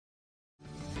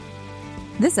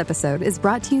This episode is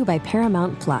brought to you by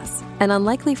Paramount Plus. An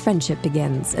unlikely friendship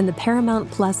begins in the Paramount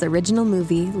Plus original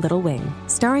movie Little Wing,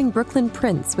 starring Brooklyn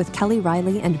Prince with Kelly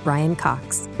Riley and Brian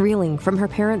Cox. Reeling from her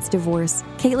parents' divorce,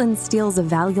 Caitlin steals a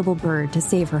valuable bird to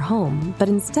save her home, but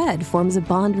instead forms a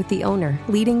bond with the owner,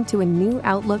 leading to a new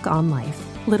outlook on life.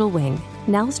 Little Wing,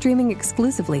 now streaming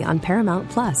exclusively on Paramount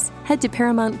Plus. Head to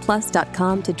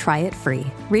ParamountPlus.com to try it free.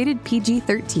 Rated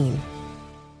PG-13.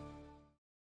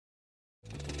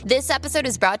 This episode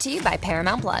is brought to you by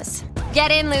Paramount Plus.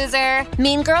 Get in, loser!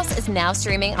 Mean Girls is now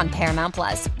streaming on Paramount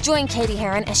Plus. Join Katie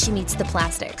Heron as she meets the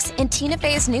plastics in Tina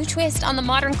Fey's new twist on the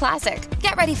modern classic.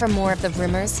 Get ready for more of the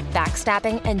rumors,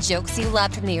 backstabbing, and jokes you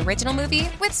loved from the original movie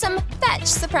with some fetch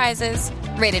surprises.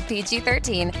 Rated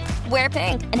PG-13. Wear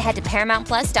pink and head to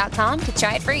ParamountPlus.com to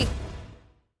try it free.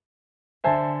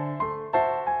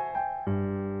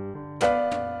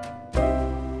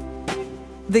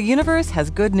 The universe has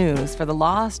good news for the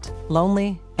lost,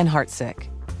 lonely, and heartsick.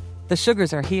 The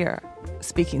Sugars are here,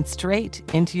 speaking straight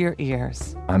into your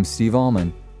ears. I'm Steve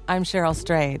Allman. I'm Cheryl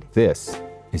Strayed. This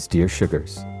is Dear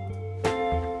Sugars.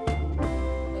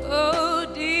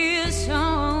 Oh, dear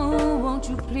song, won't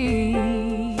you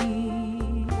please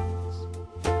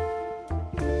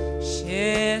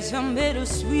share some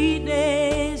bittersweet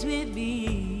days with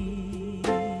me?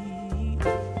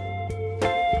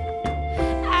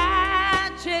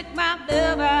 My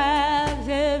mailbox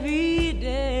every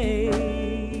day.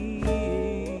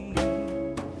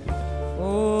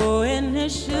 Oh, and the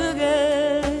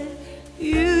sugar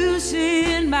you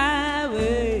send my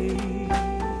way.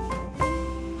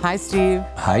 Hi, Steve.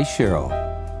 Hi, Cheryl.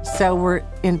 So we're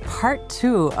in part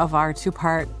 2 of our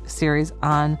 2-part series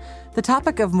on the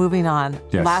topic of moving on.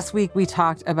 Yes. Last week, we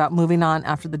talked about moving on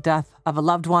after the death of a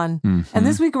loved one. Mm-hmm. And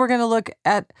this week, we're going to look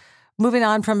at moving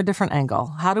on from a different angle.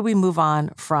 How do we move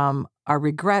on from our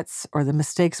regrets or the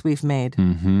mistakes we've made?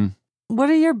 Mm-hmm. What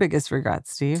are your biggest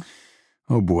regrets, Steve?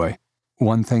 Oh, boy.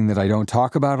 One thing that I don't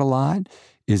talk about a lot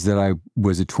is that I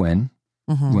was a twin.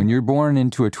 Mm-hmm. When you're born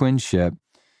into a twinship,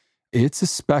 it's a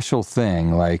special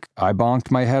thing. Like, I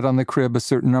bonked my head on the crib a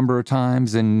certain number of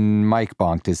times, and Mike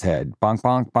bonked his head. Bonk,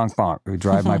 bonk, bonk, bonk. It would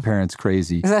drive my parents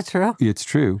crazy. Is that true? It's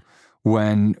true.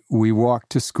 When we walked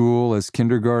to school as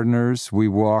kindergartners, we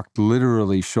walked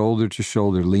literally shoulder to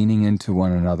shoulder, leaning into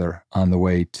one another on the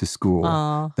way to school.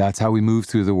 Aww. That's how we moved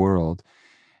through the world.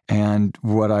 And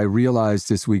what I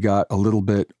realized as we got a little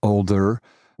bit older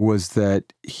was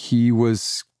that he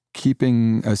was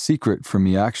keeping a secret from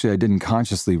me. Actually, I didn't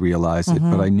consciously realize it,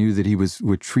 but I knew that he was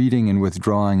retreating and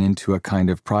withdrawing into a kind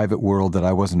of private world that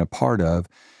I wasn't a part of.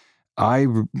 I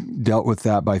dealt with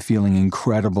that by feeling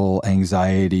incredible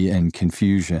anxiety and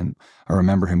confusion. I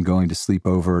remember him going to sleep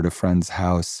over at a friend's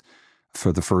house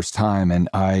for the first time, and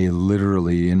I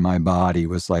literally, in my body,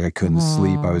 was like I couldn't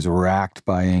sleep. I was racked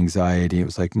by anxiety. It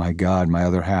was like, my God, my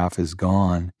other half is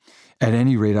gone. At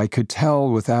any rate, I could tell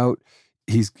without,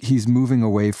 he's moving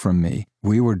away from me.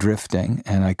 We were drifting,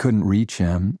 and I couldn't reach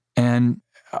him. And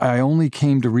I only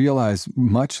came to realize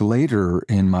much later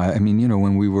in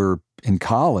when we were in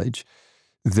college,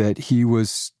 that he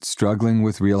was struggling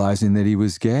with realizing that he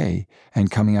was gay and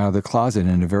coming out of the closet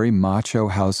in a very macho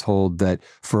household that,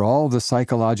 for all the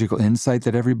psychological insight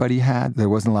that everybody had, there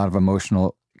wasn't a lot of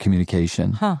emotional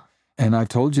communication. Huh. And I've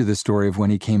told you the story of when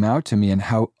he came out to me and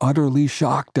how utterly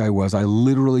shocked I was. I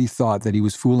literally thought that he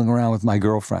was fooling around with my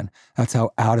girlfriend. That's how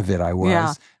out of it I was.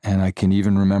 Yeah. And I can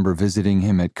even remember visiting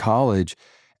him at college,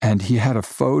 and he had a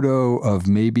photo of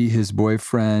maybe his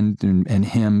boyfriend and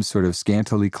him sort of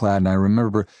scantily clad. And I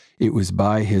remember it was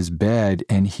by his bed,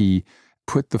 and he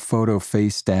put the photo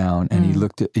face down, and he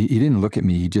didn't look at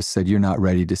me. He just said, "You're not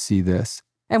ready to see this."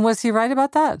 And was he right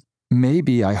about that?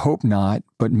 Maybe, I hope not,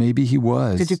 but maybe he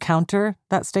was. Did you counter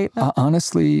that statement?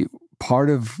 Honestly,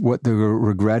 part of what the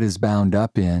regret is bound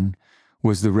up in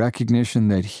was the recognition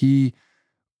that he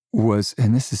was,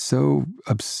 and this is so,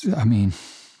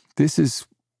 this is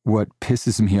what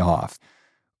pisses me off.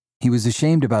 He was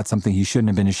ashamed about something he shouldn't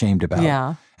have been ashamed about.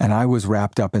 Yeah. And I was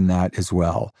wrapped up in that as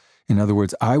well. In other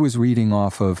words, I was reading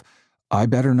off of, I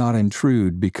better not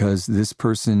intrude because this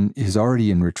person is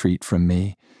already in retreat from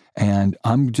me. And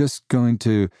I'm just going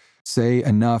to say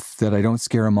enough that I don't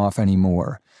scare him off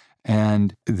anymore.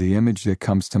 And the image that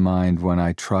comes to mind when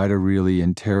I try to really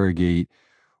interrogate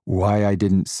why I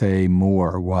didn't say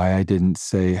more, why I didn't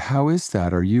say, "How is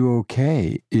that? Are you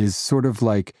okay?" is sort of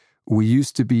like we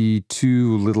used to be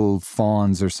two little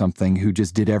fawns or something who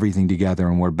just did everything together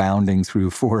and were bounding through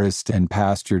forest and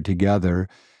pasture together.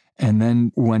 And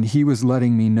then when he was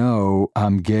letting me know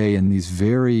I'm gay in these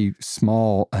very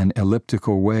small and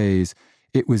elliptical ways,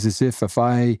 it was as if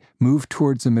I moved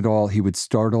towards him at all, he would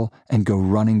startle and go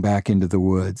running back into the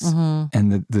woods.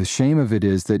 And the shame of it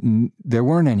is that there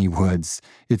weren't any woods.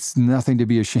 It's nothing to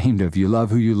be ashamed of. You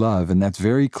love who you love. And that's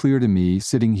very clear to me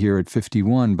sitting here at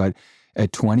 51. But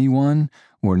at 21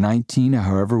 or 19,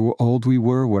 however old we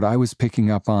were, what I was picking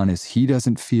up on is he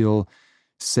doesn't feel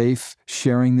safe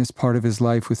sharing this part of his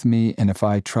life with me. And if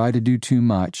I try to do too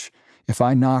much, if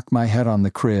I knock my head on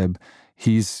the crib,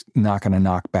 he's not going to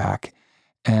knock back.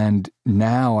 And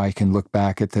now I can look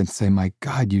back at that and say, my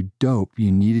God, you dope.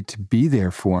 You needed to be there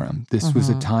for him. This was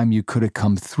a time you could have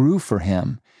come through for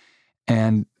him.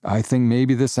 And I think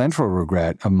maybe the central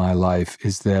regret of my life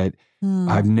is that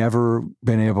I've never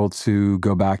been able to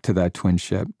go back to that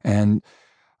twinship. And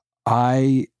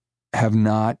I have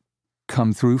not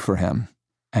come through for him.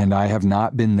 And I have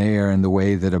not been there in the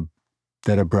way that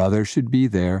a brother should be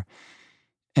there.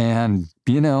 And,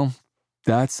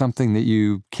 that's something that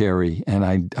you carry.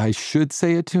 And I should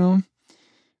say it to him,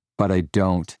 but I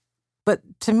don't. But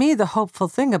to me, the hopeful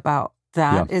thing about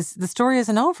that is the story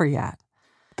isn't over yet.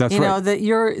 That's right. That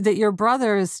your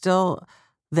brother is still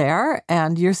there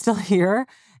and you're still here.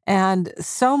 And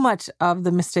so much of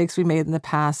the mistakes we made in the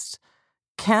past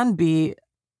can be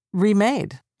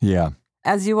remade. Yeah.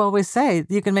 As you always say,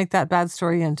 you can make that bad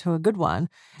story into a good one.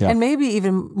 Yeah. And maybe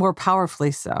even more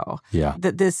powerfully so. Yeah.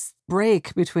 That this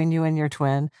break between you and your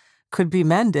twin could be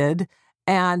mended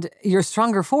and you're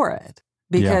stronger for it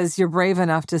because you're brave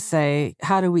enough to say,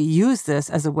 how do we use this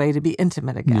as a way to be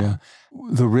intimate again? Yeah.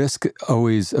 The risk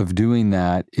always of doing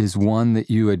that is one that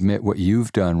you admit what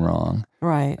you've done wrong.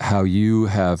 Right. How you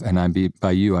have, and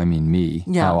by you, I mean me,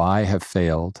 how I have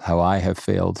failed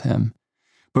him.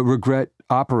 But regret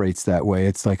operates that way.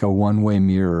 It's like a one-way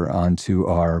mirror onto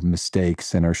our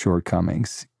mistakes and our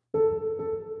shortcomings.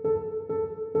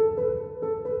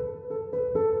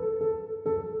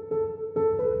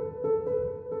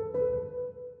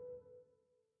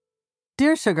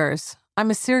 Dear Sugars,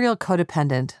 I'm a serial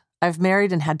codependent. I've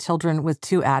married and had children with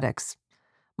 2 addicts.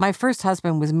 My first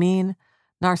husband was mean,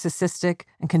 narcissistic,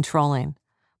 and controlling.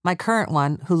 My current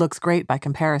one, who looks great by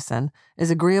comparison, is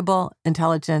agreeable,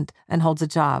 intelligent, and holds a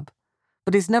job.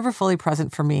 But he's never fully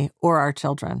present for me or our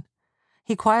children.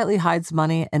 He quietly hides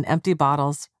money in empty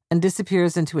bottles and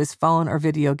disappears into his phone or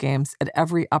video games at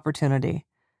every opportunity.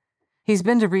 He's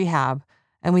been to rehab,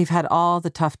 and we've had all the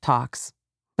tough talks.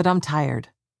 But I'm tired.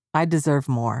 I deserve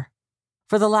more.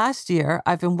 For the last year,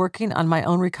 I've been working on my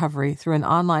own recovery through an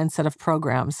online set of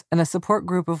programs and a support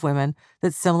group of women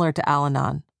that's similar to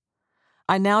Al-Anon.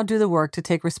 I now do the work to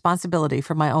take responsibility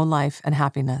for my own life and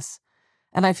happiness,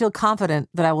 and I feel confident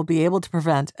that I will be able to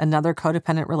prevent another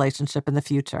codependent relationship in the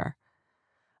future.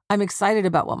 I'm excited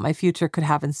about what my future could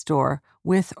have in store,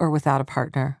 with or without a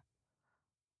partner.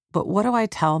 But what do I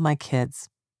tell my kids?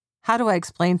 How do I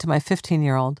explain to my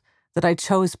 15-year-old that I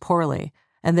chose poorly,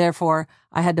 and therefore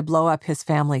I had to blow up his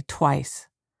family twice?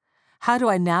 How do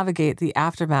I navigate the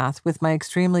aftermath with my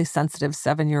extremely sensitive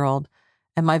 7-year-old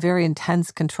and my very intense,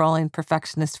 controlling,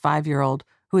 perfectionist 5-year-old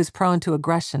who is prone to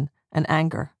aggression and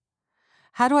anger?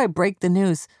 How do I break the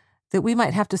news that we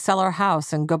might have to sell our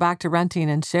house and go back to renting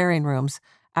and sharing rooms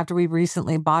after we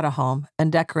recently bought a home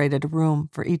and decorated a room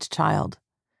for each child?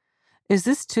 Is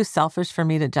this too selfish for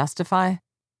me to justify?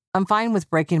 I'm fine with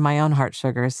breaking my own heart,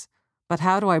 Sugars, but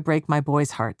how do I break my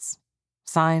boys' hearts?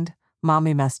 Signed,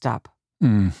 Mommy Messed Up.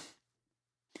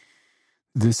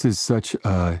 This is such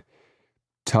a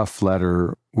tough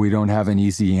letter. We don't have an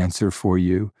easy answer for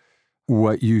you.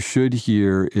 What you should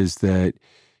hear is that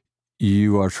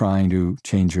you are trying to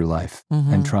change your life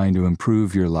and trying to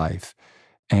improve your life.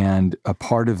 And a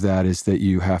part of that is that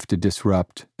you have to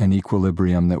disrupt an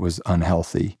equilibrium that was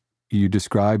unhealthy. You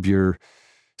describe your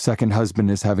second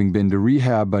husband as having been to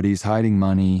rehab, but he's hiding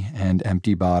money and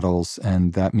empty bottles.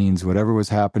 And that means whatever was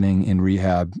happening in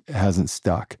rehab hasn't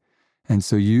stuck. And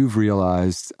so you've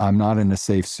realized, I'm not in a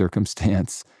safe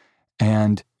circumstance.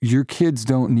 And your kids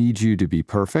don't need you to be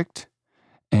perfect.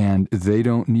 And they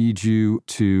don't need you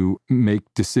to make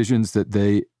decisions that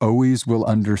they always will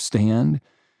understand.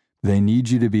 They need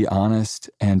you to be honest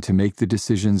and to make the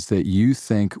decisions that you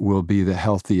think will be the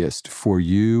healthiest for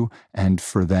you and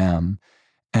for them.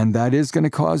 And that is going to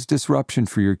cause disruption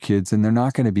for your kids, and they're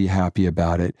not going to be happy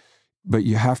about it. But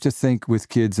you have to think with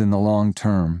kids in the long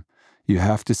term. You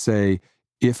have to say,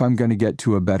 if I'm going to get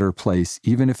to a better place,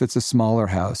 even if it's a smaller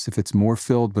house, if it's more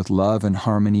filled with love and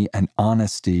harmony and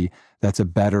honesty, that's a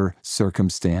better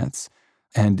circumstance.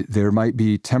 And there might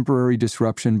be temporary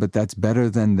disruption, but that's better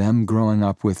than them growing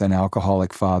up with an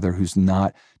alcoholic father who's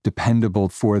not dependable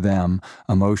for them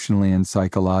emotionally and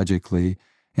psychologically.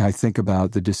 And I think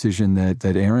about the decision that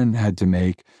Aaron had to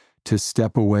make to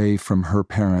step away from her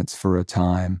parents for a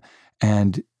time.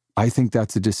 And I think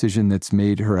that's a decision that's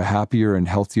made her a happier and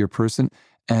healthier person.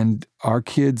 And our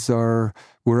kids were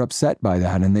upset by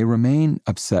that, and they remain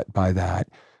upset by that.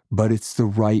 But it's the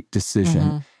right decision.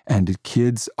 Mm-hmm. And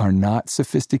kids are not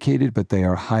sophisticated, but they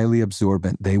are highly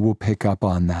absorbent. They will pick up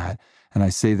on that. And I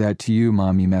say that to you,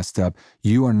 Mommy messed up.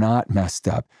 You are not messed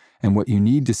up. And what you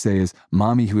need to say is,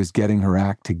 Mommy who is getting her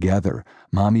act together,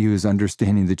 Mommy who is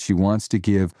understanding that she wants to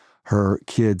give her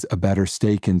kids a better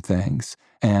stake in things.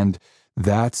 And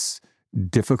that's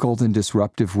difficult and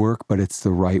disruptive work, but it's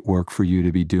the right work for you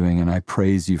to be doing. And I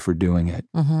praise you for doing it.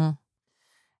 Mm-hmm.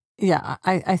 Yeah,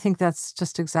 I think that's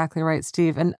just exactly right,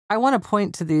 Steve. And I want to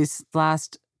point to these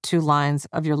last 2 lines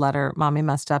of your letter, Mommy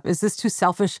messed up. Is this too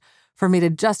selfish for me to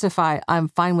justify? I'm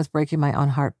fine with breaking my own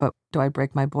heart, but do I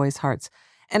break my boys' hearts?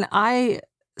 And I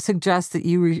suggest that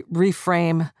you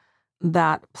reframe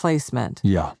that placement.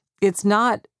 Yeah. It's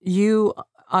not you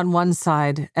on one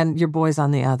side and your boys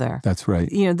on the other. That's right.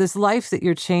 This life that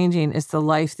you're changing is the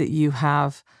life that you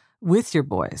have with your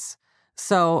boys.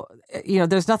 So,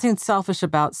 there's nothing selfish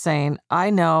about saying,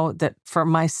 I know that for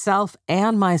myself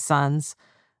and my sons,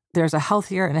 there's a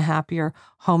healthier and a happier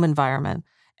home environment.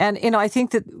 And, I think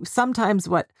that sometimes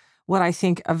what I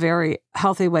think a very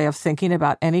healthy way of thinking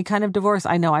about any kind of divorce,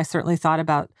 I know I certainly thought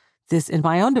about this in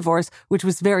my own divorce, which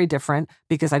was very different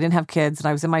because I didn't have kids and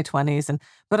I was in my 20s.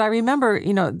 But I remember,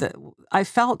 I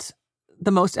felt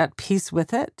the most at peace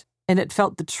with it. And it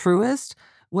felt the truest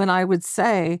when I would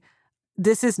say,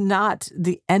 this is not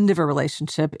the end of a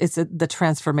relationship. It's the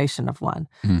transformation of one,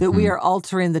 that we are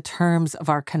altering the terms of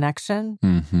our connection.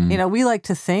 Mm-hmm. We like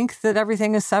to think that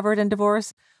everything is severed in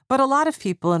divorce, but a lot of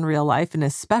people in real life, and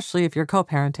especially if you're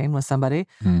co-parenting with somebody,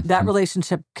 that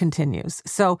relationship continues.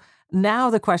 So now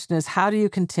the question is, how do you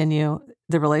continue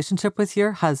the relationship with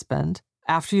your husband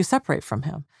after you separate from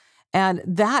him? And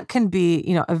that can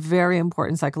be, a very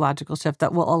important psychological shift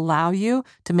that will allow you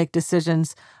to make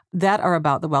decisions that are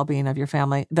about the well-being of your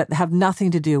family that have nothing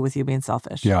to do with you being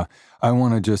selfish. Yeah. I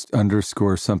want to just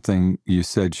underscore something you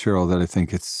said, Cheryl, that I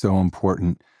think it's so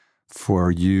important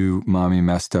for you, Mommy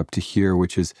messed up, to hear,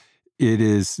 which is, it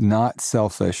is not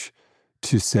selfish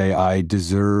to say, I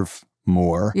deserve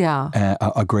more. Yeah.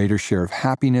 A greater share of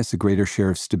happiness, a greater share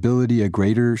of stability, a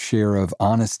greater share of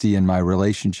honesty in my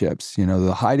relationships.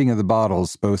 The hiding of the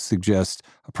bottles both suggest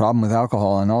a problem with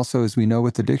alcohol and also, as we know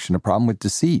with addiction, a problem with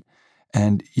deceit.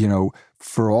 And,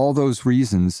 for all those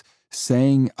reasons,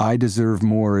 saying I deserve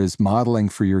more is modeling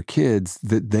for your kids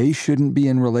that they shouldn't be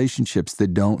in relationships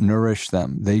that don't nourish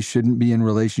them. They shouldn't be in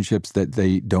relationships that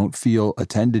they don't feel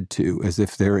attended to, as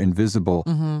if they're invisible.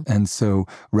 Mm-hmm. And so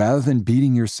rather than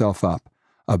beating yourself up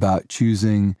about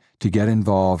choosing to get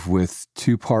involved with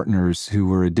 2 partners who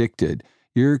were addicted,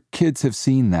 your kids have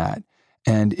seen that.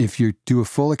 And if you do a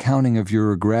full accounting of your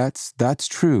regrets, that's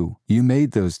true. You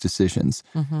made those decisions.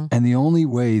 Mm-hmm. And the only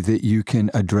way that you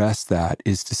can address that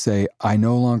is to say, I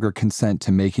no longer consent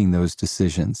to making those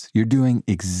decisions. You're doing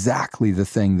exactly the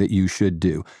thing that you should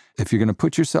do. If you're going to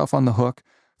put yourself on the hook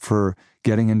for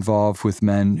getting involved with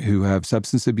men who have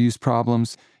substance abuse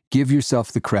problems, give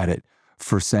yourself the credit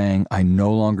for saying, I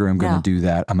no longer am going to do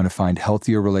that. I'm going to find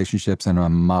healthier relationships and I'm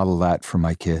going to model that for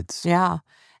my kids. Yeah.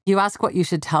 You ask what you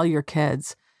should tell your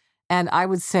kids, and I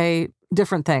would say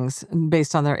different things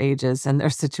based on their ages and their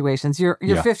situations. Your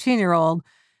 15-year-old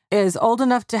is old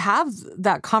enough to have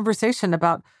that conversation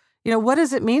about, what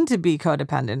does it mean to be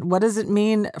codependent? What does it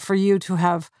mean for you to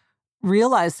have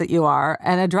realized that you are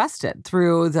and addressed it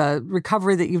through the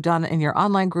recovery that you've done in your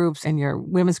online groups and your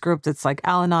women's group that's like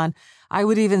Al-Anon? I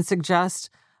would even suggest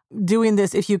doing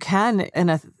this, if you can, in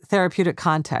a therapeutic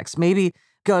context. Maybe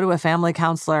go to a family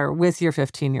counselor with your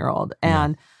 15-year-old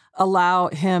and allow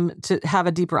him to have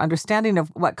a deeper understanding of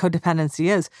what codependency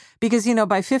is. Because,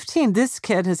 by 15, this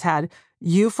kid has had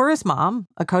you for his mom,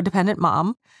 a codependent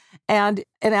mom, and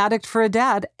an addict for a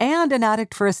dad, and an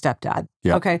addict for a stepdad.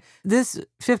 Yeah. Okay. This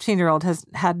 15-year-old has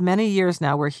had many years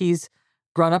now where he's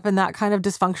grown up in that kind of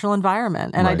dysfunctional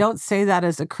environment. And I don't say that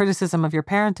as a criticism of your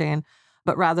parenting,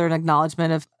 but rather an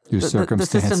acknowledgement of the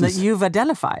system that you've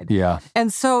identified. Yeah.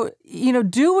 And so,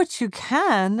 do what you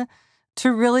can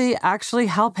to really actually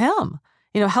help him,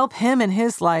 help him in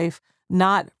his life,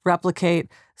 not replicate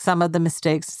some of the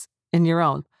mistakes in your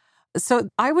own. So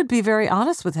I would be very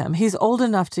honest with him. He's old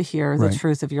enough to hear the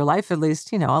truth of your life, at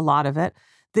least, a lot of it.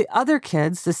 The other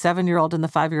kids, the 7-year-old and the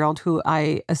 5-year-old, who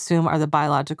I assume are the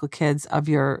biological kids of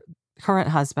your current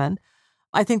husband,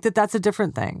 I think that that's a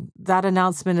different thing. That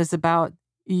announcement is about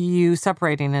you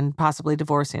separating and possibly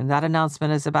divorcing. That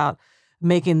announcement is about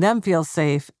making them feel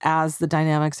safe as the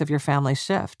dynamics of your family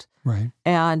shift. Right.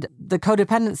 And the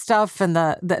codependent stuff and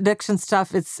the addiction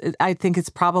stuff, I think it's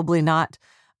probably not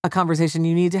a conversation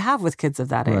you need to have with kids of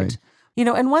that age. Right.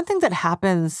 And one thing that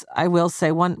happens, I will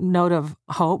say, one note of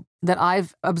hope that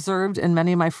I've observed in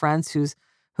many of my friends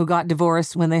who got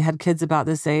divorced when they had kids about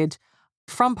this age,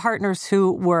 from partners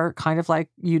who were kind of like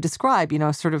you describe,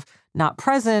 sort of not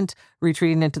present,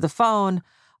 retreating into the phone.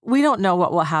 We don't know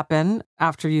what will happen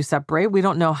after you separate. We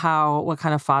don't know what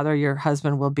kind of father your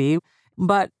husband will be.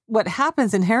 But what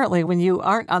happens inherently when you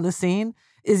aren't on the scene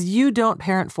is you don't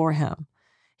parent for him.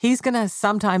 He's going to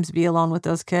sometimes be alone with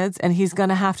those kids, and he's going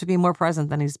to have to be more present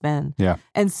than he's been. Yeah.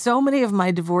 And so many of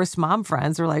my divorced mom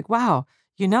friends are like, wow,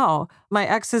 my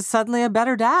ex is suddenly a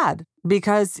better dad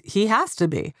because he has to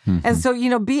be. Mm-hmm. And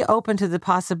so, be open to the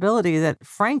possibility that,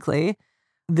 frankly,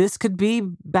 this could be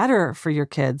better for your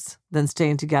kids than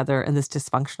staying together in this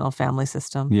dysfunctional family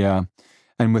system. Yeah.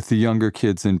 And with the younger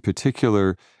kids in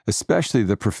particular, especially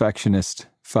the perfectionist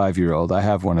 5-year-old, I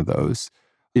have one of those.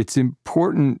 It's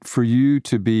important for you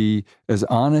to be as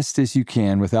honest as you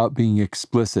can without being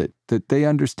explicit, that they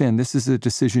understand this is a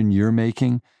decision you're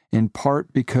making, in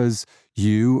part because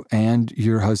you and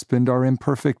your husband are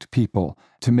imperfect people,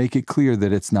 to make it clear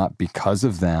that it's not because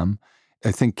of them.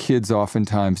 I think kids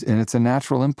oftentimes, and it's a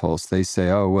natural impulse, they say,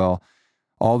 oh, well,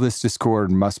 all this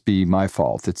discord must be my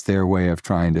fault. It's their way of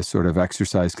trying to sort of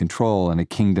exercise control in a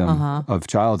kingdom of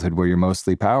childhood where you're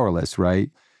mostly powerless, right?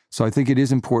 So I think it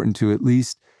is important to at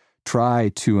least try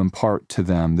to impart to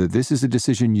them that this is a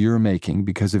decision you're making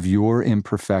because of your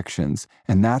imperfections.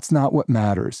 And that's not what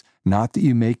matters. Not that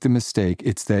you make the mistake.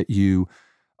 It's that you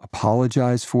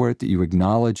apologize for it, that you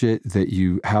acknowledge it, that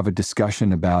you have a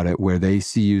discussion about it where they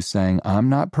see you saying, I'm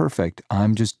not perfect.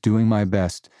 I'm just doing my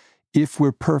best. If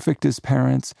we're perfect as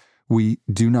parents, we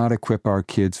do not equip our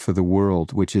kids for the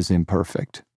world, which is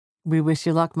imperfect. We wish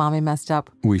you luck, Mommy messed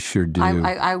up. We sure do.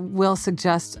 I will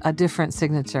suggest a different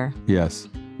signature. Yes.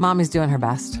 Mommy's doing her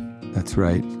best. That's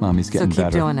right. Mommy's getting better. So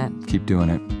keep doing it. Keep doing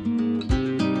it.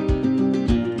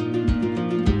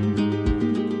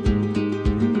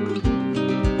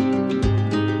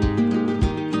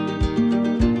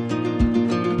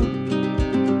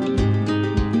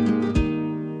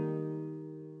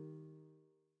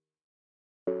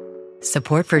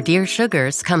 Support for Dear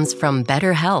Sugars comes from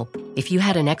BetterHelp. If you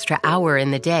had an extra hour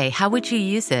in the day, how would you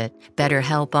use it?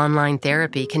 BetterHelp Online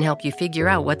Therapy can help you figure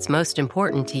out what's most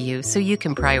important to you so you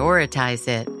can prioritize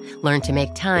it. Learn to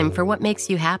make time for what makes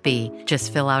you happy.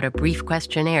 Just fill out a brief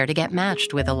questionnaire to get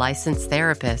matched with a licensed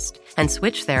therapist and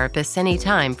switch therapists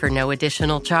anytime for no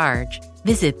additional charge.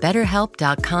 Visit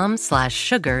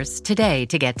BetterHelp.com/sugars today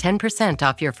to get 10%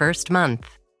 off your first month.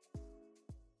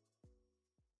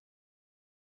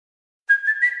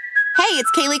 Hey,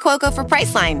 it's Kaylee Cuoco for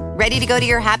Priceline. Ready to go to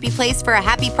your happy place for a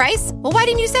happy price? Well, why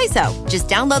didn't you say so? Just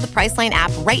download the Priceline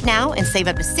app right now and save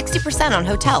up to 60% on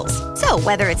hotels. So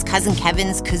whether it's Cousin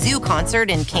Kevin's Kazoo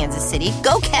Concert in Kansas City,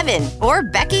 go Kevin, or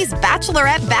Becky's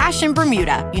Bachelorette Bash in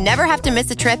Bermuda, you never have to miss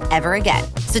a trip ever again.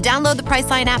 So download the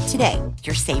Priceline app today.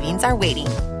 Your savings are waiting.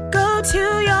 Go to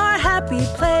your happy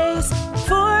place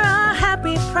for a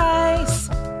happy price.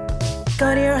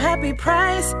 Go to your happy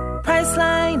price,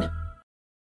 Priceline.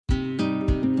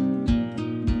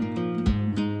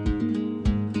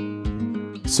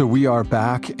 So we are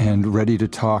back and ready to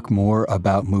talk more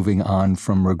about moving on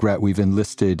from regret. We've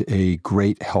enlisted a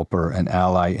great helper and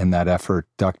ally in that effort,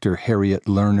 Dr. Harriet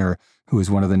Lerner, who is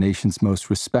one of the nation's most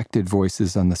respected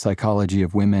voices on the psychology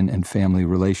of women and family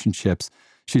relationships.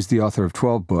 She's the author of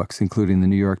 12 books, including the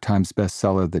New York Times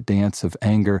bestseller, The Dance of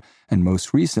Anger, and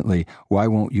most recently, Why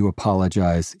Won't You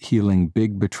Apologize? Healing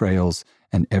Big Betrayals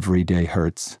and Everyday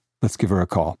Hurts. Let's give her a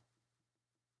call.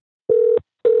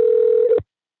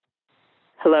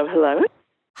 Hello.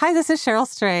 Hi, this is Cheryl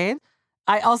Strayed.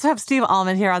 I also have Steve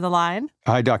Allman here on the line.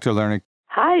 Hi, Dr. Lerner.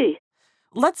 Hi.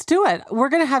 Let's do it. We're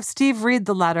going to have Steve read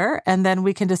the letter, and then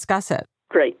we can discuss it.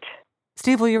 Great.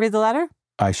 Steve, will you read the letter?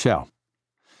 I shall.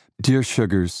 Dear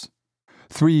Sugars,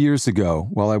 3 years ago,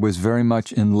 while I was very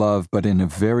much in love but in a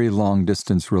very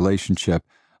long-distance relationship,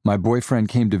 my boyfriend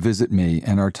came to visit me,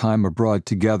 and our time abroad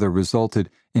together resulted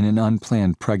in an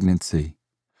unplanned pregnancy.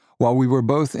 While we were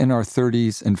both in our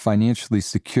 30s and financially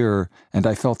secure, and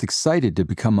I felt excited to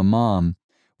become a mom,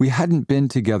 we hadn't been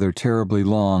together terribly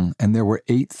long, and there were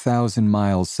 8,000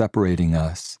 miles separating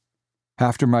us.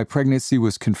 After my pregnancy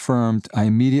was confirmed, I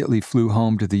immediately flew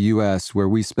home to the U.S., where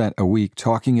we spent a week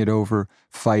talking it over,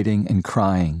 fighting, and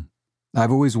crying.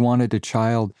 I've always wanted a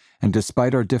child, and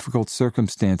despite our difficult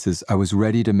circumstances, I was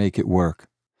ready to make it work.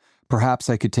 Perhaps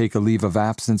I could take a leave of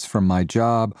absence from my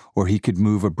job, or he could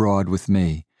move abroad with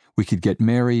me. We could get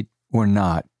married or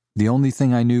not. The only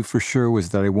thing I knew for sure was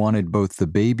that I wanted both the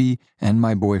baby and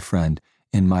my boyfriend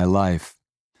in my life.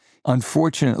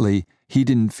 Unfortunately, he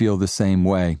didn't feel the same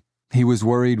way. He was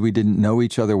worried we didn't know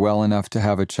each other well enough to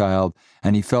have a child,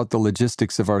 and he felt the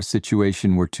logistics of our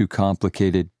situation were too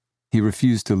complicated. He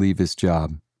refused to leave his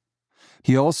job.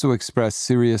 He also expressed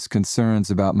serious concerns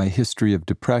about my history of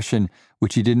depression,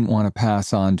 which he didn't want to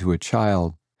pass on to a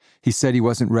child. He said he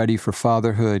wasn't ready for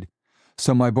fatherhood,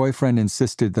 so my boyfriend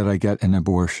insisted that I get an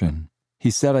abortion.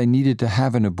 He said I needed to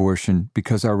have an abortion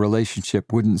because our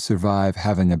relationship wouldn't survive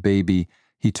having a baby.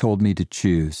 He told me to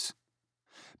choose.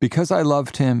 Because I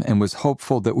loved him and was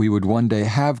hopeful that we would one day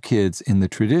have kids in the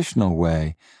traditional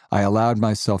way, I allowed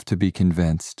myself to be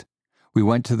convinced. We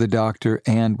went to the doctor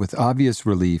and, with obvious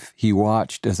relief, he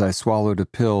watched as I swallowed a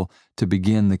pill to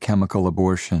begin the chemical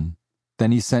abortion.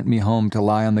 Then he sent me home to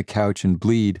lie on the couch and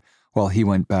bleed while he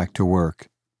went back to work.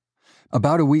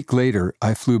 About a week later,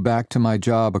 I flew back to my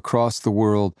job across the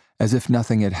world as if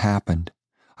nothing had happened.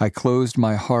 I closed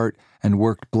my heart and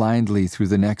worked blindly through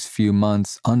the next few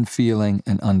months, unfeeling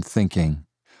and unthinking.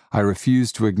 I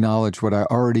refused to acknowledge what I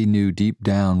already knew deep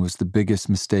down was the biggest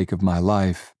mistake of my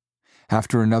life.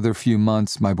 After another few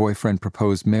months, my boyfriend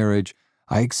proposed marriage.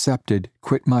 I accepted,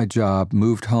 quit my job,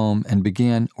 moved home, and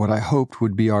began what I hoped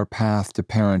would be our path to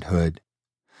parenthood.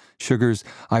 Sugars,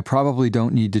 I probably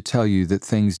don't need to tell you that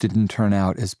things didn't turn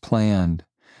out as planned.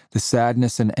 The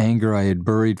sadness and anger I had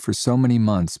buried for so many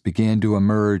months began to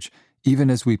emerge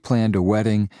even as we planned a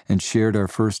wedding and shared our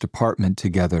first apartment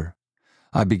together.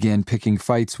 I began picking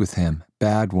fights with him,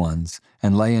 bad ones,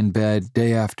 and lay in bed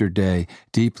day after day,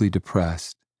 deeply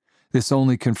depressed. This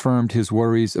only confirmed his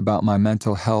worries about my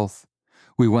mental health.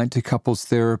 We went to couples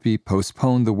therapy,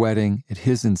 postponed the wedding at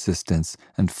his insistence,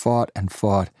 and fought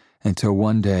until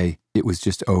one day it was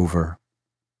just over.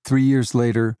 3 years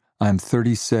later, I'm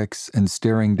 36 and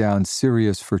staring down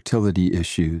serious fertility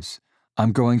issues.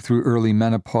 I'm going through early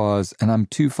menopause, and I'm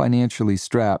too financially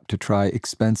strapped to try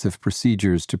expensive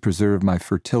procedures to preserve my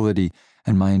fertility,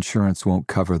 and my insurance won't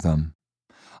cover them.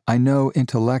 I know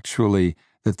intellectually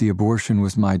that the abortion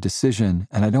was my decision,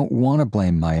 and I don't want to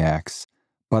blame my ex,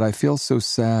 but I feel so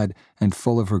sad and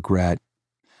full of regret.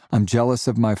 I'm jealous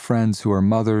of my friends who are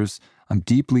mothers. I'm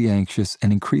deeply anxious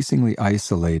and increasingly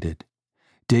isolated.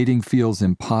 Dating feels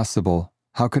impossible.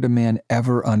 How could a man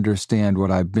ever understand what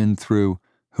I've been through?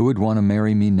 Who would want to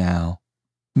marry me now?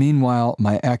 Meanwhile,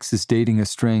 my ex is dating a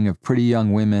string of pretty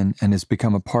young women and has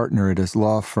become a partner at his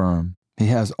law firm. He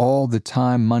has all the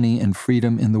time, money, and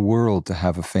freedom in the world to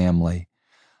have a family.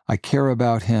 I care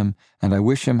about him and I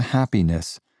wish him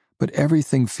happiness, but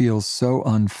everything feels so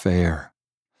unfair.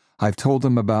 I've told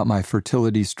him about my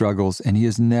fertility struggles, and he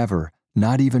has never,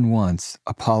 not even once,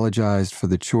 apologized for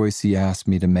the choice he asked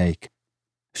me to make.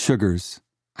 Sugars,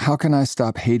 how can I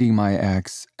stop hating my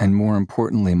ex and, more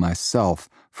importantly, myself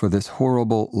for this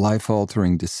horrible,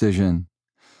 life-altering decision?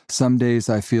 Some days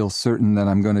I feel certain that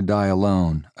I'm going to die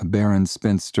alone, a barren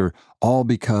spinster, all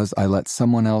because I let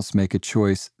someone else make a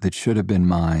choice that should have been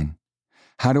mine.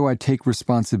 How do I take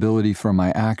responsibility for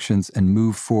my actions and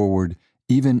move forward,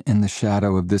 even in the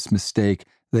shadow of this mistake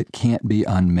that can't be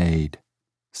unmade?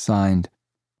 Signed,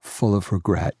 full of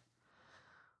regret.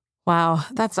 Wow,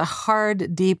 that's a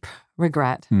hard, deep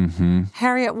regret. Mm-hmm.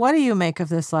 Harriet, what do you make of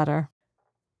this letter?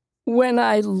 When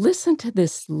I listen to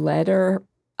this letter,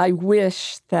 I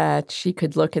wish that she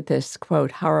could look at this,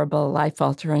 quote, horrible,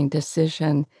 life-altering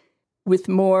decision with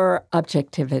more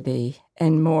objectivity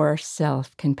and more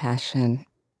self-compassion.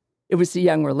 It was a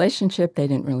young relationship. They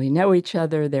didn't really know each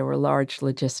other. There were large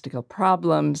logistical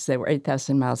problems. They were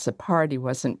 8,000 miles apart. He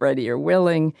wasn't ready or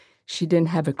willing. She didn't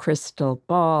have a crystal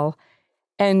ball.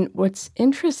 And what's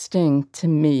interesting to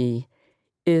me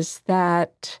is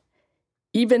that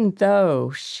even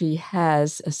though she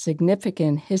has a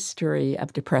significant history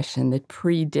of depression that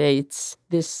predates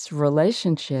this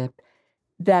relationship,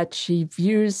 that she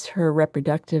views her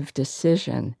reproductive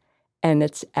decision and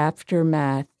its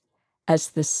aftermath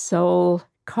as the sole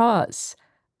cause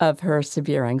of her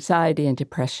severe anxiety and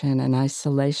depression and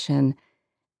isolation.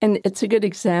 And it's a good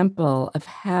example of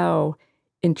how,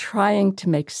 in trying to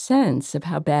make sense of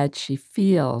how bad she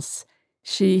feels,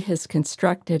 she has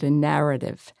constructed a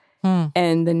narrative.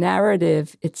 And the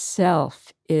narrative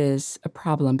itself is a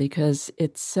problem because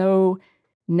it's so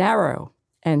narrow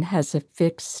and has a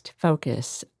fixed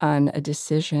focus on a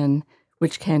decision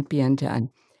which can't be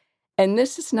undone. And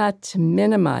this is not to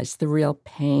minimize the real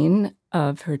pain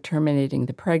of her terminating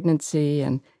the pregnancy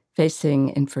and facing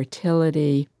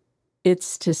infertility.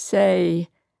 It's to say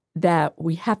that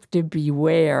we have to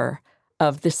beware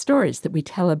of the stories that we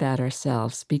tell about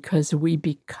ourselves because we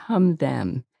become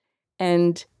them.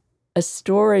 And a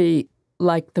story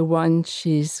like the one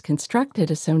she's constructed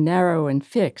is so narrow and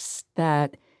fixed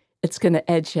that it's going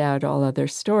to edge out all other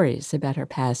stories about her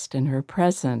past and her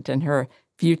present and her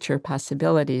future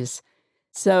possibilities.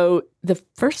 So the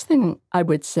first thing I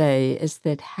would say is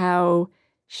that how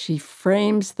she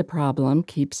frames the problem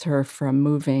keeps her from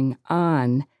moving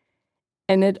on.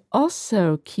 And it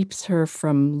also keeps her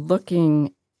from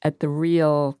looking at the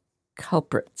real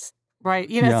culprits. Right.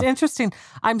 It's interesting.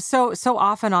 I'm so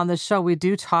often on this show, we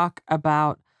do talk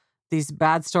about these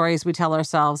bad stories we tell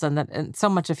ourselves, and so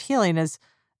much of healing is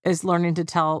learning to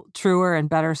tell truer and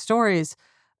better stories.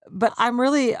 But I'm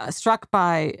really struck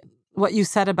by what you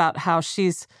said about how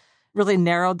she's really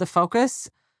narrowed the focus.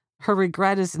 Her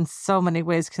regret is in so many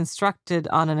ways constructed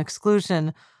on an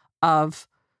exclusion of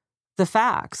the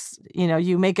facts.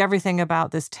 You make everything about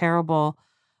this terrible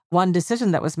one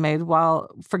decision that was made while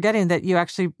forgetting that you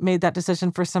actually made that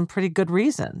decision for some pretty good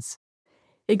reasons.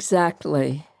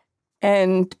 Exactly.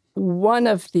 And one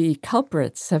of the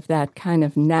culprits of that kind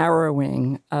of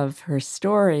narrowing of her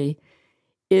story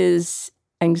is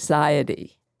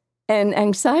anxiety. And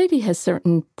anxiety has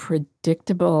certain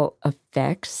predictable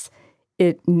effects.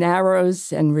 It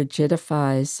narrows and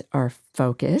rigidifies our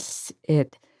focus.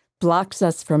 It blocks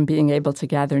us from being able to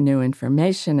gather new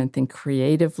information and think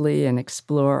creatively and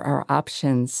explore our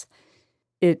options.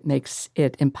 It makes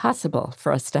it impossible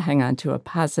for us to hang on to a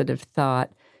positive thought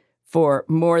for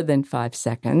more than 5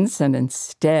 seconds, and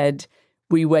instead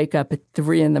we wake up at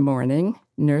 3 a.m,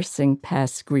 nursing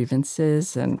past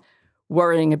grievances and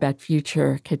worrying about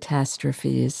future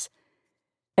catastrophes.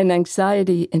 And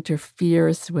anxiety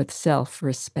interferes with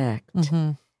self-respect.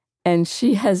 Mm-hmm. And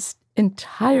she has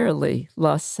entirely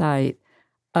lost sight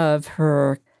of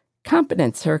her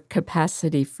competence, her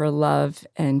capacity for love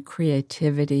and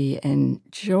creativity and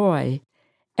joy.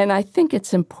 And I think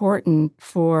it's important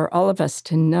for all of us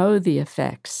to know the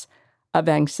effects of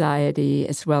anxiety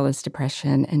as well as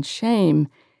depression and shame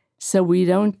so we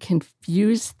don't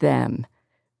confuse them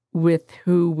with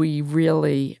who we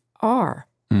really are.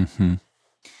 Mm-hmm.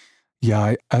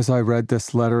 Yeah, as I read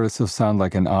this letter, this will sound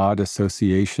like an odd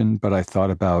association, but I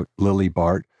thought about Lily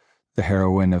Bart, the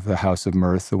heroine of The House of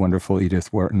Mirth, the wonderful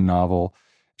Edith Wharton novel.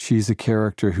 She's a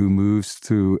character who moves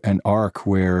through an arc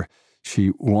where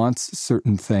she wants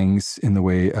certain things in the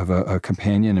way of a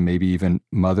companion and maybe even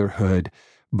motherhood,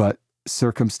 but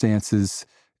circumstances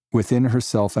within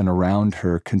herself and around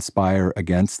her conspire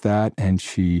against that, and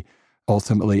she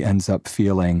ultimately ends up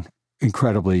feeling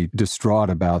incredibly distraught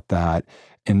about that.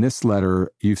 In this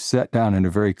letter, you've set down in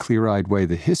a very clear-eyed way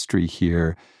the history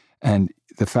here, and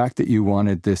the fact that you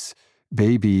wanted this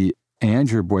baby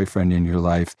and your boyfriend in your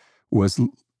life was,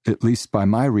 at least by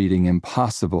my reading,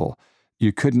 impossible.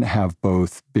 You couldn't have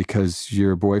both because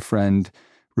your boyfriend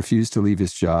refused to leave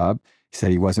his job. He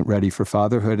said he wasn't ready for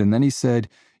fatherhood, and then he said,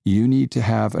 you need to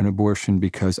have an abortion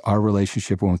because our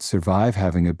relationship won't survive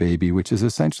having a baby, which is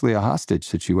essentially a hostage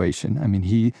situation. I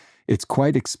mean, it's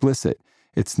quite explicit.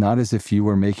 It's not as if you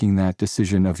were making that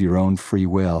decision of your own free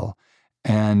will.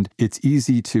 And it's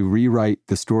easy to rewrite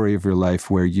the story of your life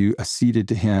where you acceded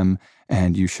to him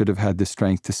and you should have had the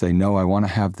strength to say, no, I want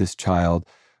to have this child.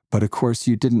 But of course,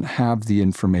 you didn't have the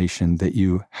information that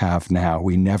you have now.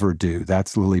 We never do.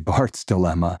 That's Lily Bart's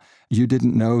dilemma. You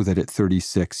didn't know that at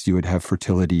 36 you would have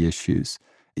fertility issues.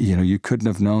 You couldn't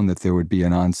have known that there would be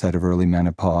an onset of early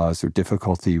menopause or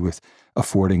difficulty with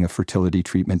affording a fertility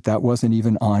treatment. That wasn't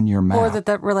even on your map. Or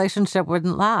that relationship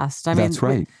wouldn't last. That's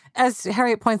right. As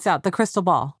Harriet points out, the crystal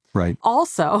ball. Right.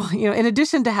 Also, in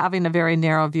addition to having a very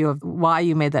narrow view of why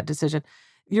you made that decision,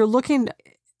 you're looking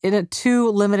in a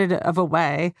too limited of a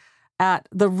way at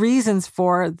the reasons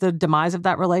for the demise of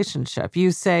that relationship.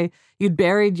 You say you'd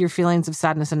buried your feelings of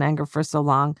sadness and anger for so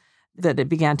long that it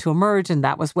began to emerge, and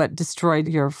that was what destroyed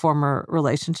your former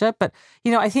relationship. But,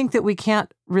 I think that we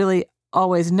can't really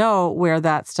always know where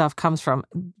that stuff comes from.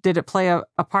 Did it play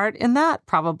a part in that?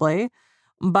 Probably.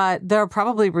 But there are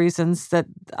probably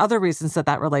other reasons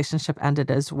that relationship ended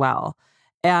as well.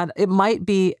 And it might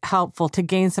be helpful to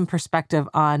gain some perspective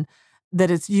on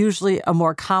that it's usually a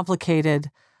more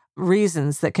complicated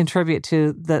reasons that contribute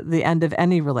to the end of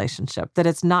any relationship, that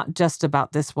it's not just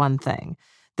about this one thing.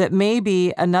 That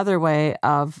maybe another way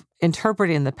of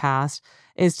interpreting the past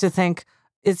is to think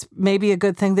it's maybe a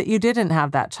good thing that you didn't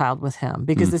have that child with him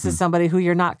because this is somebody who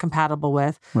you're not compatible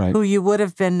with, right, who you would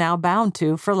have been now bound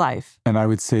to for life. And I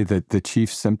would say that the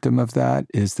chief symptom of that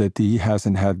is that he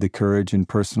hasn't had the courage and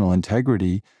personal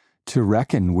integrity to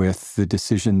reckon with the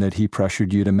decision that he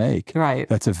pressured you to make. Right.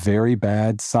 That's a very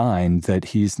bad sign that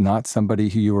he's not somebody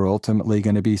who you are ultimately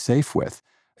going to be safe with.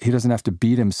 he doesn't have to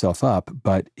beat himself up,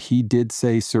 but he did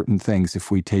say certain things. If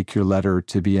we take your letter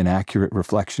to be an accurate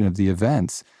reflection of the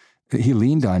events, he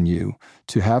leaned on you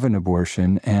to have an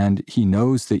abortion, and he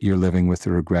knows that you're living with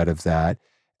the regret of that.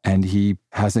 And he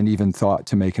hasn't even thought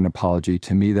to make an apology.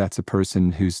 To me, that's a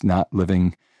person who's not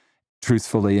living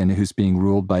truthfully and who's being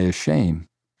ruled by his shame.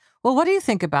 Well, what do you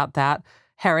think about that,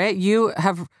 Harriet? You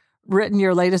have written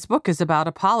your latest book is about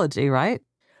apology, right?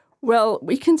 Well,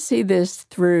 we can see this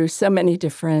through so many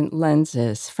different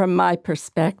lenses. From my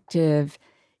perspective,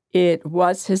 it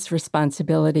was his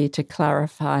responsibility to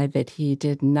clarify that he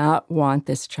did not want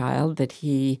this child, that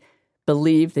he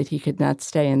believed that he could not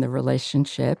stay in the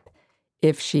relationship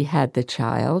if she had the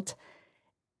child.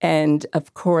 And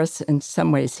of course, in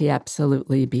some ways, he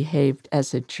absolutely behaved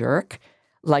as a jerk,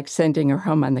 like sending her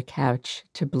home on the couch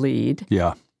to bleed.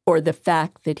 Yeah. Or the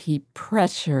fact that he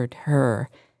pressured her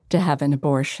to have an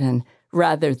abortion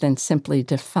rather than simply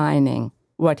defining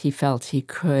what he felt he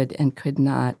could and could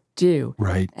not do.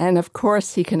 Right. And of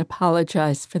course, he can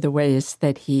apologize for the ways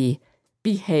that he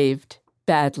behaved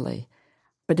badly.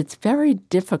 But it's very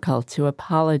difficult to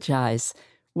apologize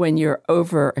when you're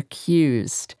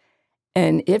over-accused.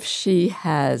 And if she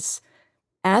has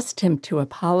asked him to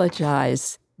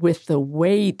apologize with the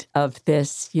weight of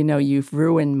this, you've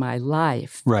ruined my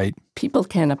life. Right. People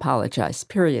can apologize,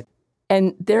 period.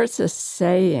 And there's a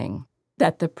saying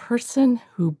that the person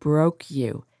who broke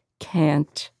you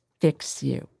can't fix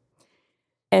you.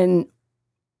 And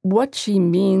what she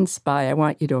means by, I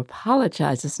want you to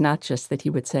apologize, is not just that he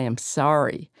would say, I'm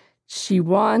sorry. She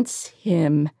wants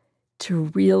him to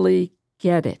really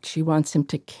get it. She wants him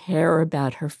to care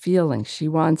about her feelings. She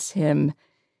wants him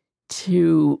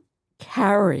to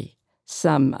carry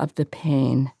some of the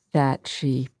pain that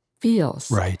she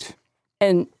feels. Right.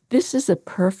 And this is a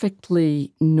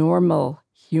perfectly normal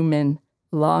human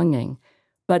longing,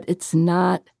 but it's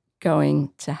not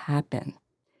going to happen.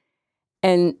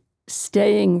 And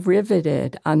staying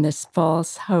riveted on this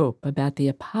false hope about the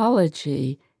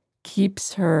apology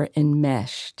keeps her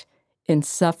enmeshed in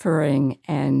suffering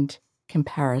and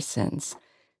comparisons.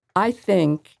 I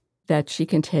think that she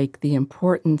can take the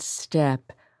important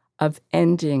step of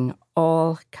ending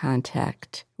all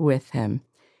contact with him,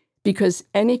 because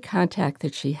any contact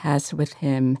that she has with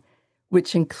him,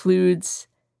 which includes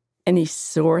any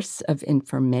source of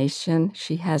information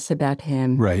she has about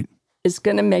him, Right. is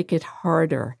going to make it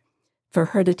harder for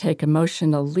her to take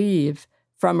emotional leave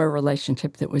from a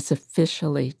relationship that was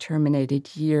officially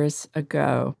terminated years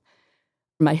ago.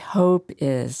 My hope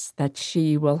is that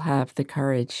she will have the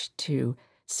courage to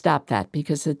stop that,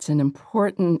 because it's an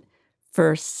important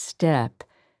first step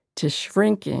to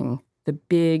shrinking the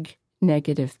big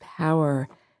negative power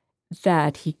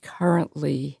that he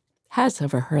currently has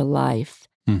over her life.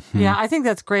 Mm-hmm. Yeah, I think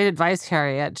that's great advice,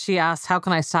 Harriet. She asked, how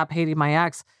can I stop hating my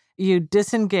ex? You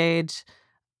disengage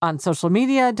on social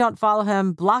media, don't follow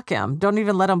him, block him. Don't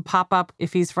even let him pop up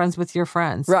if he's friends with your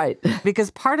friends. Right.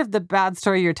 Because part of the bad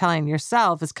story you're telling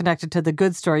yourself is connected to the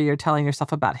good story you're telling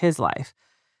yourself about his life.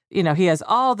 He has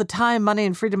all the time, money,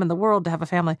 and freedom in the world to have a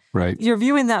family. Right. You're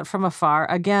viewing that from afar.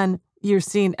 Again, you're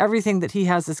seeing everything that he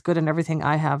has is good and everything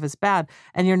I have is bad,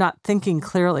 and you're not thinking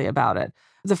clearly about it.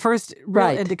 The first real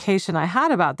indication I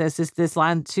had about this is this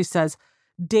line. She says,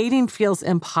 dating feels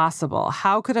impossible.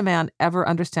 How could a man ever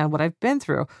understand what I've been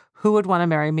through? Who would want to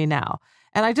marry me now?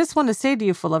 And I just want to say to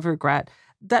you, full of regret,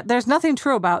 that there's nothing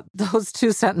true about those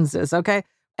two sentences, okay?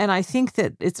 And I think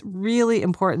that it's really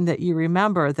important that you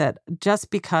remember that just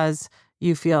because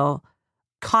you feel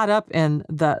caught up in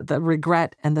the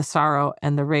regret and the sorrow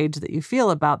and the rage that you feel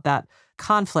about that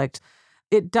conflict,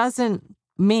 it doesn't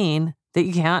mean that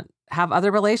you can't have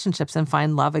other relationships and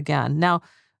find love again. Now,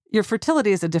 your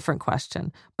fertility is a different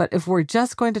question, but if we're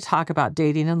just going to talk about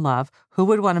dating and love, who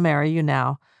would want to marry you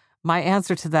now? My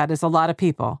answer to that is a lot of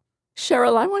people.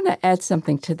 Cheryl, I want to add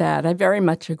something to that. I very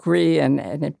much agree, and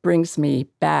it brings me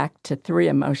back to three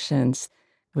emotions,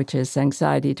 which is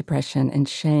anxiety, depression, and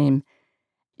shame.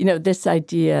 This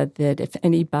idea that if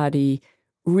anybody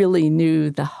really knew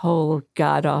the whole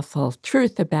god-awful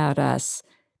truth about us,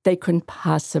 they couldn't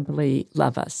possibly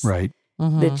love us. Right.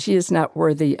 Mm-hmm. That she is not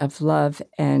worthy of love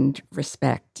and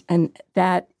respect. And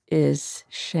that is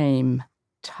shame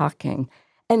talking.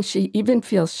 And she even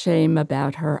feels shame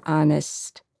about her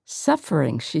honest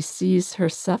suffering. She sees her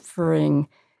suffering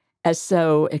as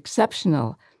so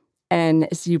exceptional. And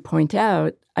as you point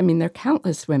out, there are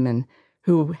countless women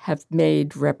who have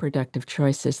made reproductive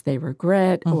choices they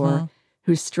regret or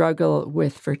who struggle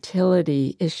with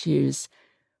fertility issues.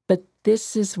 But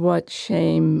this is what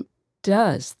shame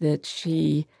does, that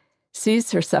she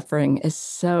sees her suffering as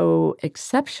so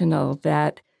exceptional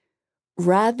that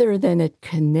rather than it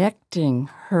connecting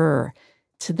her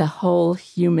to the whole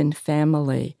human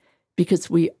family, because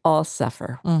we all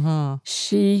suffer,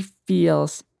 she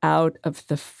feels out of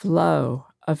the flow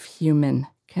of human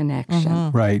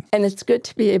connection. Right. And it's good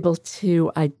to be able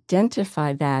to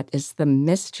identify that as the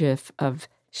mischief of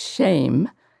shame,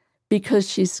 because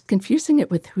she's confusing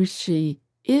it with who she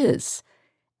is.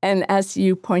 And as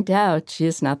you point out, she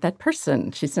is not that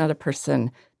person. She's not a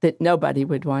person that nobody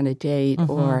would want to date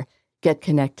or get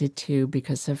connected to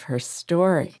because of her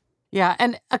story. Yeah,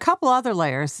 and a couple other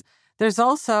layers. There's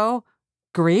also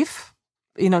grief,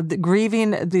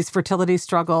 grieving these fertility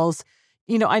struggles.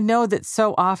 I know that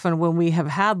so often when we have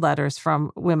had letters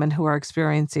from women who are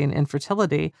experiencing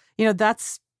infertility,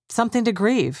 that's something to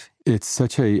grieve. It's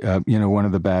such a, one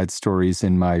of the bad stories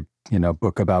in my,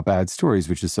 book about bad stories,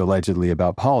 which is allegedly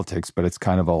about politics, but it's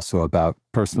kind of also about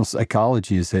personal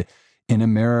psychology, is that in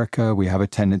America, we have a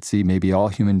tendency, maybe all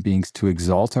human beings, to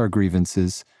exalt our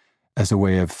grievances as a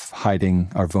way of hiding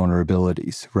our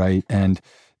vulnerabilities, right? And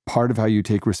part of how you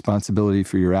take responsibility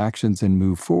for your actions and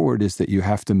move forward is that you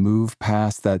have to move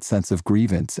past that sense of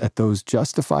grievance at those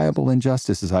justifiable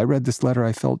injustices. I read this letter,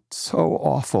 I felt so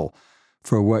awful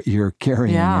for what you're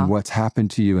carrying and what's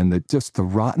happened to you, and just the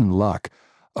rotten luck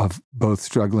of both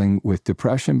struggling with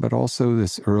depression, but also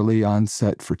this early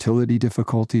onset fertility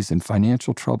difficulties and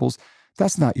financial troubles.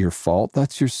 That's not your fault.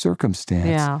 That's your circumstance.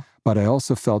 Yeah. But I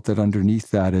also felt that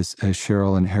underneath that, as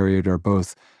Cheryl and Harriet are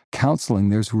both counseling,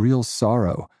 there's real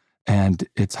sorrow. And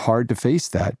it's hard to face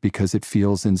that because it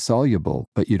feels insoluble,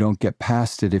 but you don't get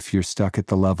past it if you're stuck at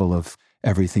the level of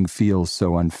everything feels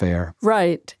so unfair.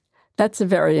 Right. That's a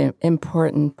very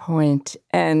important point.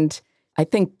 And I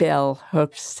think Bell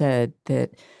Hooks said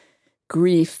that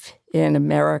grief in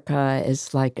America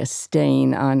is like a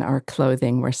stain on our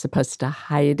clothing. We're supposed to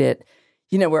hide it.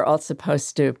 We're all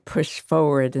supposed to push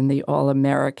forward in the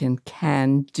all-American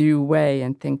can-do way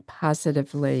and think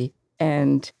positively.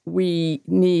 And we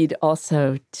need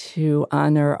also to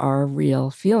honor our real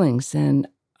feelings and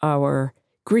our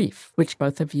grief, which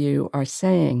both of you are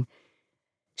saying.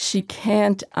 She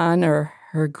can't honor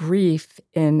her grief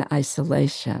in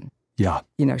isolation. Yeah.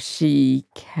 She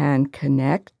can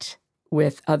connect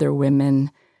with other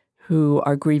women who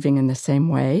are grieving in the same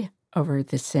way over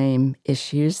the same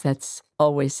issues. That's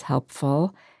always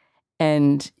helpful.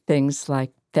 And things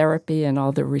like therapy and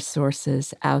all the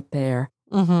resources out there.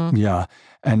 Yeah.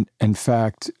 And in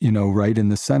fact, right in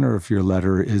the center of your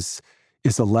letter is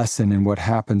a lesson in what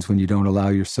happens when you don't allow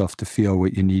yourself to feel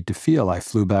what you need to feel. I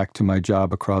flew back to my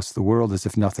job across the world as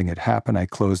if nothing had happened. I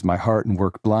closed my heart and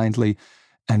worked blindly.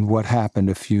 And what happened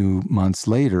a few months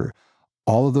later,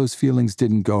 all of those feelings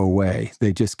didn't go away.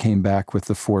 They just came back with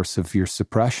the force of your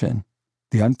suppression.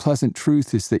 The unpleasant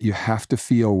truth is that you have to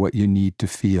feel what you need to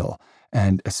feel,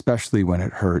 and especially when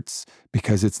it hurts,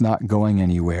 because it's not going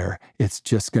anywhere. It's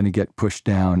just going to get pushed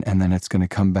down, and then it's going to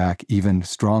come back even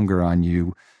stronger on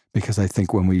you, because I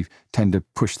think when we tend to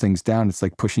push things down, it's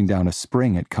like pushing down a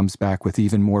spring. It comes back with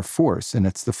even more force, and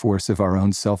it's the force of our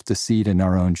own self-deceit and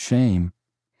our own shame.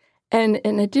 And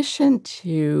in addition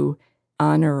to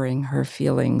honoring her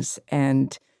feelings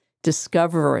and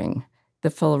discovering the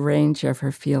full range of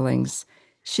her feelings,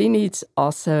 she needs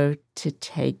also to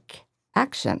take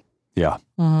action. Yeah.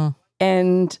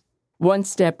 And one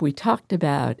step we talked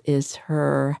about is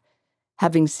her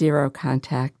having zero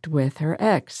contact with her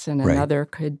ex. And another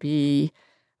could be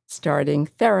starting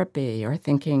therapy or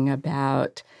thinking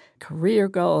about career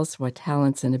goals. What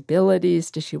talents and abilities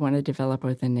does she want to develop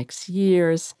over the next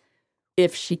years?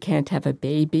 If she can't have a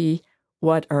baby,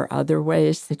 what are other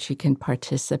ways that she can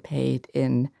participate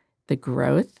in the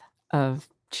growth of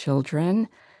children?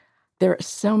 There are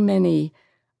so many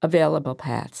available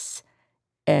paths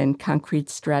and concrete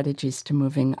strategies to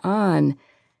moving on.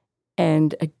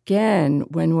 And again,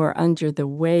 when we're under the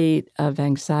weight of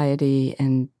anxiety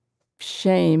and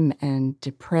shame and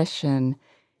depression,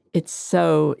 it's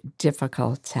so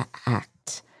difficult to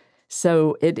act.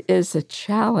 So it is a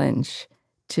challenge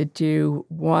to do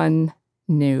one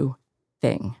new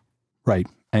thing. Right.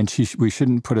 And we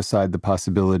shouldn't put aside the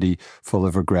possibility, full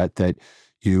of regret, that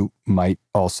you might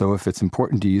also, if it's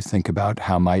important to you, think about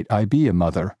how might I be a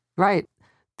mother? Right.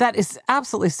 That is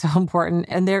absolutely so important.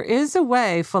 And there is a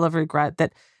way, full of regret,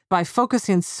 that by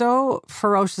focusing so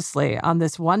ferociously on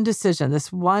this one decision,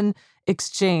 this one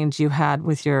exchange you had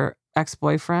with your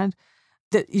ex-boyfriend,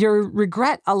 that your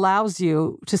regret allows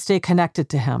you to stay connected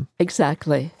to him.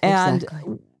 Exactly. And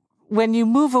when you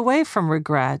move away from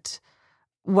regret,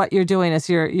 what you're doing is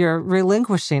you're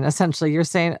relinquishing, essentially. You're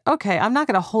saying, okay, I'm not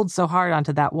going to hold so hard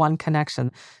onto that one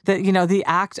connection. That, the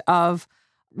act of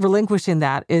relinquishing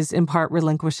that is in part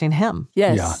relinquishing him.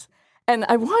 Yes. Yeah. And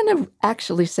I want to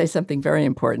actually say something very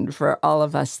important for all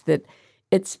of us, that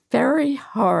it's very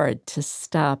hard to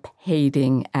stop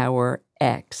hating our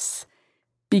ex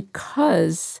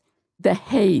because the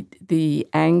hate, the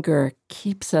anger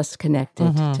keeps us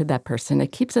connected to that person.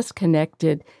 It keeps us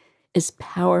connected as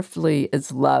powerfully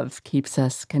as love keeps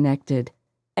us connected.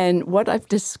 And what I've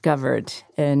discovered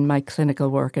in my clinical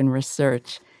work and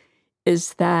research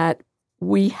is that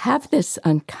we have this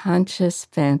unconscious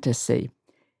fantasy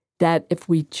that if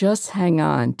we just hang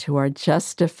on to our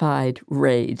justified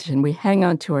rage and we hang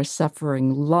on to our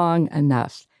suffering long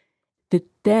enough, that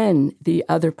then the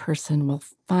other person will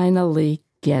finally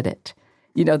get it.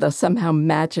 You know, they'll somehow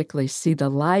magically see the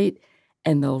light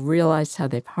and they'll realize how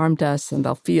they've harmed us and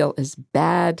they'll feel as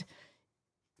bad,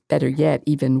 better yet,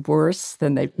 even worse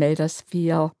than they've made us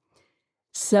feel.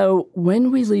 So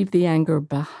when we leave the anger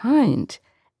behind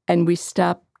and we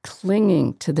stop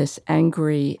clinging to this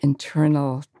angry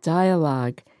internal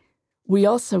dialogue, we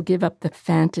also give up the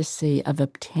fantasy of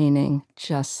obtaining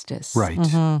justice.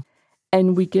 Right.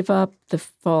 And we give up the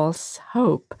false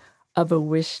hope of a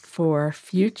wished-for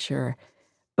future.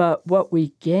 But what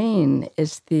we gain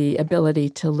is the ability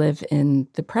to live in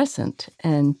the present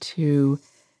and to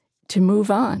move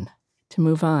on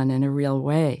in a real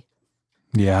way.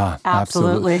 Yeah,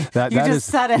 Absolutely. That You just is,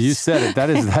 said it. You said it.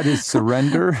 That is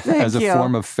surrender as a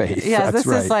form of faith. Yeah, That's this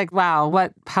right. is like, wow,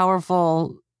 what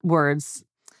powerful words.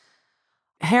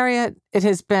 Harriet, it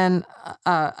has been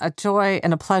a joy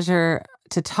and a pleasure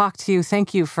to talk to you.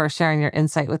 Thank you for sharing your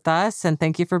insight with us, and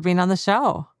thank you for being on the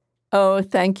show. Oh,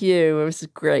 thank you. It was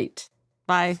great.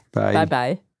 Bye. Bye.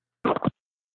 Bye-bye.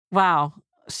 Wow,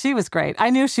 she was great. I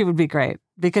knew she would be great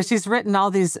because she's written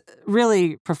all these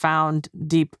really profound,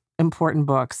 deep, important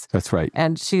books. That's right.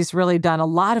 And she's really done a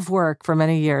lot of work for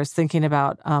many years thinking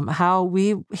about how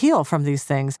we heal from these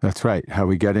things. That's right. How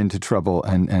we get into trouble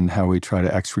and how we try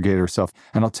to extricate ourselves.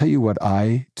 And I'll tell you what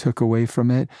I took away from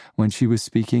it when she was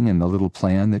speaking, and the little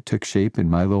plan that took shape in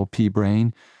my little pea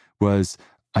brain was,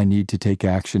 I need to take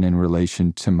action in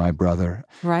relation to my brother.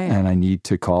 Right. And I need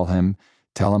to call him,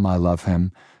 tell him I love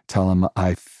him, tell him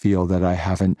I feel that I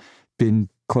haven't been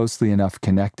closely enough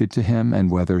connected to him, and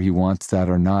whether he wants that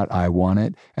or not, I want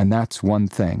it. And that's one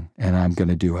thing, and I'm going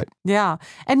to do it. Yeah.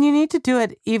 And you need to do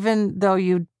it even though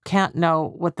you can't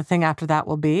know what the thing after that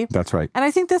will be. That's right. And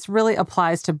I think this really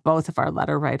applies to both of our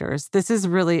letter writers. This is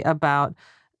really about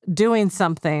doing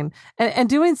something and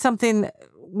doing something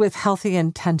with healthy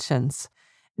intentions.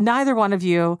 Neither one of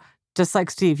you, just like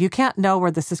Steve, you can't know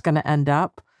where this is going to end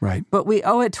up. Right. But we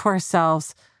owe it to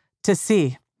ourselves to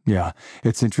see. Yeah.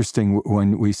 It's interesting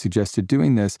when we suggested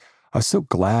doing this, I was so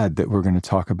glad that we're going to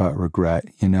talk about regret,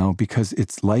 because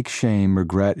it's like shame.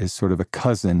 Regret is sort of a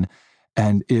cousin,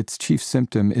 and its chief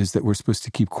symptom is that we're supposed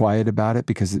to keep quiet about it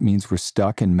because it means we're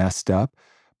stuck and messed up.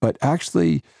 But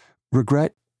actually,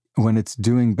 regret, when it's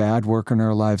doing bad work in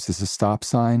our lives, is a stop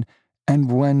sign.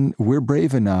 And when we're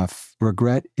brave enough,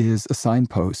 regret is a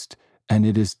signpost, and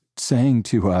it is saying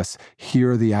to us,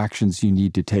 here are the actions you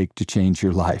need to take to change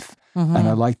your life. Mm-hmm. And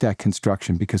I like that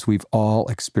construction because we've all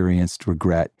experienced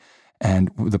regret.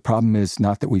 And the problem is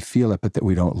not that we feel it, but that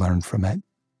we don't learn from it.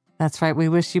 That's right. We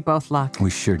wish you both luck.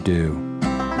 We sure do.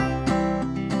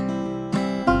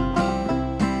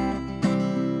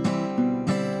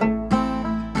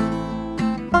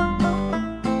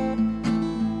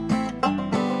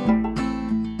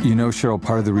 Cheryl,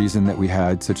 part of the reason that we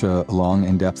had such a long,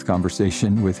 in-depth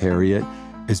conversation with Harriet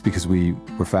is because we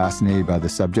were fascinated by the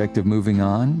subject of moving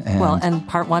on. And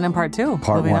part one and part two.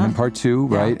 Part one and part two,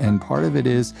 right? Yeah. And part of it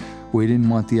is we didn't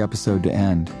want the episode to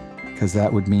end because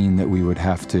that would mean that we would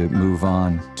have to move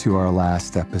on to our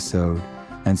last episode.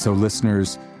 And so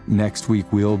listeners, next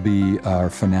week will be our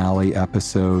finale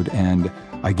episode. And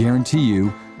I guarantee you,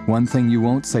 one thing you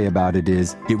won't say about it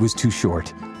is it was too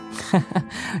short.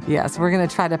 Yes, we're going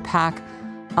to try to pack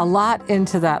a lot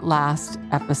into that last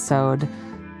episode.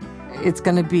 It's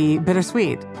going to be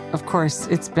bittersweet. Of course,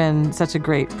 it's been such a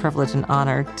great privilege and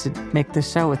honor to make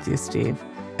this show with you, Steve.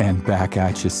 And back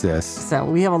at you, sis. So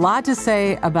we have a lot to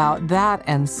say about that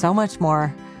and so much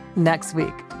more next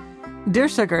week. Dear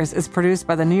Sugars is produced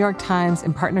by the New York Times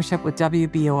in partnership with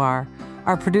WBOR.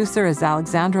 Our producer is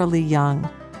Alexandra Lee Young.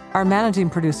 Our managing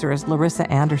producer is Larissa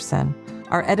Anderson.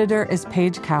 Our editor is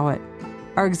Paige Cowett.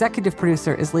 Our executive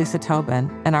producer is Lisa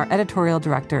Tobin, and our editorial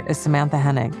director is Samantha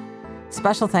Hennig.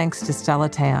 Special thanks to Stella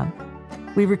Tan.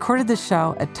 We recorded the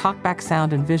show at Talkback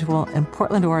Sound and Visual in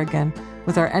Portland, Oregon,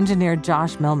 with our engineer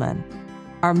Josh Millman.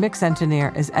 Our mix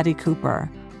engineer is Eddie Cooper.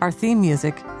 Our theme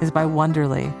music is by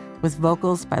Wonderly, with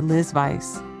vocals by Liz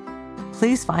Weiss.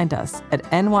 please find us at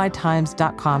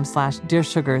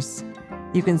nytimes.com/dearsugars.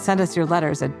 You can send us your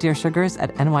letters at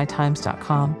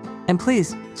dearsugars@nytimes.com. And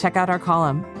please check out our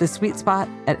column, The Sweet Spot,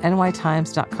 at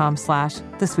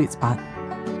nytimes.com/thesweetspot.